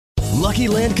Lucky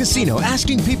Land Casino,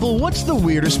 asking people, what's the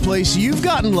weirdest place you've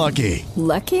gotten lucky?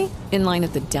 Lucky? In line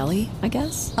at the deli, I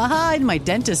guess? Aha, in my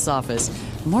dentist's office.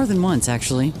 More than once,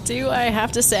 actually. Do I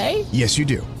have to say? Yes, you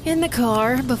do. In the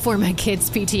car before my kids'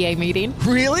 PTA meeting.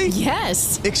 Really?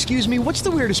 Yes. Excuse me, what's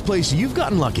the weirdest place you've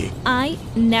gotten lucky? I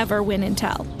never win and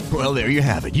tell. Well, there you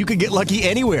have it. You can get lucky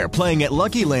anywhere, playing at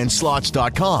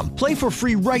LuckyLandSlots.com. Play for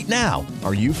free right now.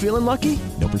 Are you feeling lucky?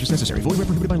 No purchase necessary. Void where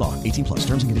prohibited by law. 18 plus.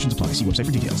 Terms and conditions apply. See website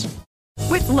for details.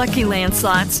 With Lucky Land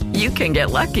Slots, you can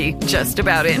get lucky just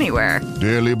about anywhere.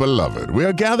 Dearly beloved, we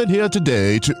are gathered here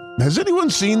today to... Has anyone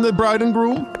seen the bride and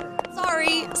groom?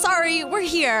 Sorry, we're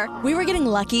here. We were getting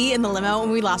lucky in the limo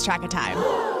and we lost track of time.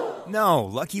 No,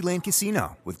 Lucky Land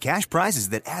Casino, with cash prizes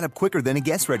that add up quicker than a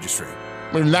guest registry.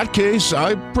 In that case,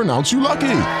 I pronounce you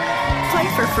lucky.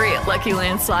 Play for free at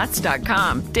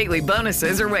LuckyLandSlots.com. Daily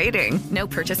bonuses are waiting. No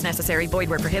purchase necessary. Void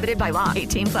where prohibited by law.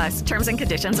 18 plus. Terms and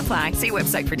conditions apply. See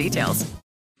website for details.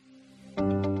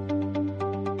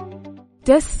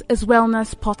 This is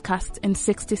Wellness Podcast in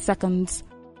 60 seconds.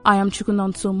 I am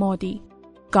Chukunonso Modi.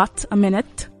 Got a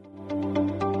minute?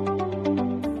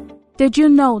 Did you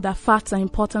know that fats are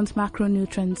important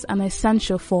macronutrients and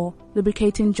essential for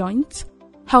lubricating joints,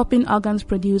 helping organs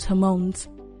produce hormones,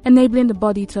 enabling the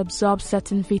body to absorb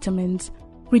certain vitamins,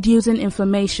 reducing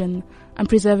inflammation, and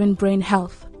preserving brain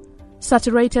health?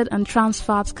 Saturated and trans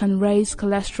fats can raise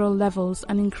cholesterol levels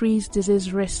and increase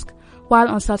disease risk, while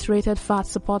unsaturated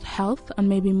fats support health and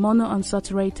may be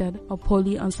monounsaturated or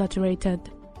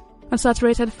polyunsaturated.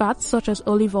 Unsaturated fats such as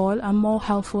olive oil are more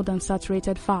helpful than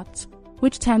saturated fats,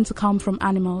 which tend to come from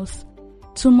animals.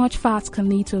 Too much fat can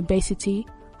lead to obesity,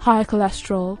 high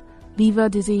cholesterol, liver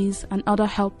disease, and other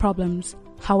health problems.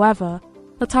 However,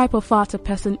 the type of fat a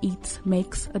person eats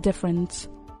makes a difference.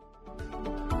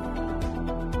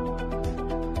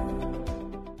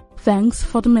 Thanks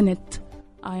for the minute.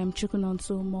 I am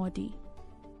Chukunonso Modi.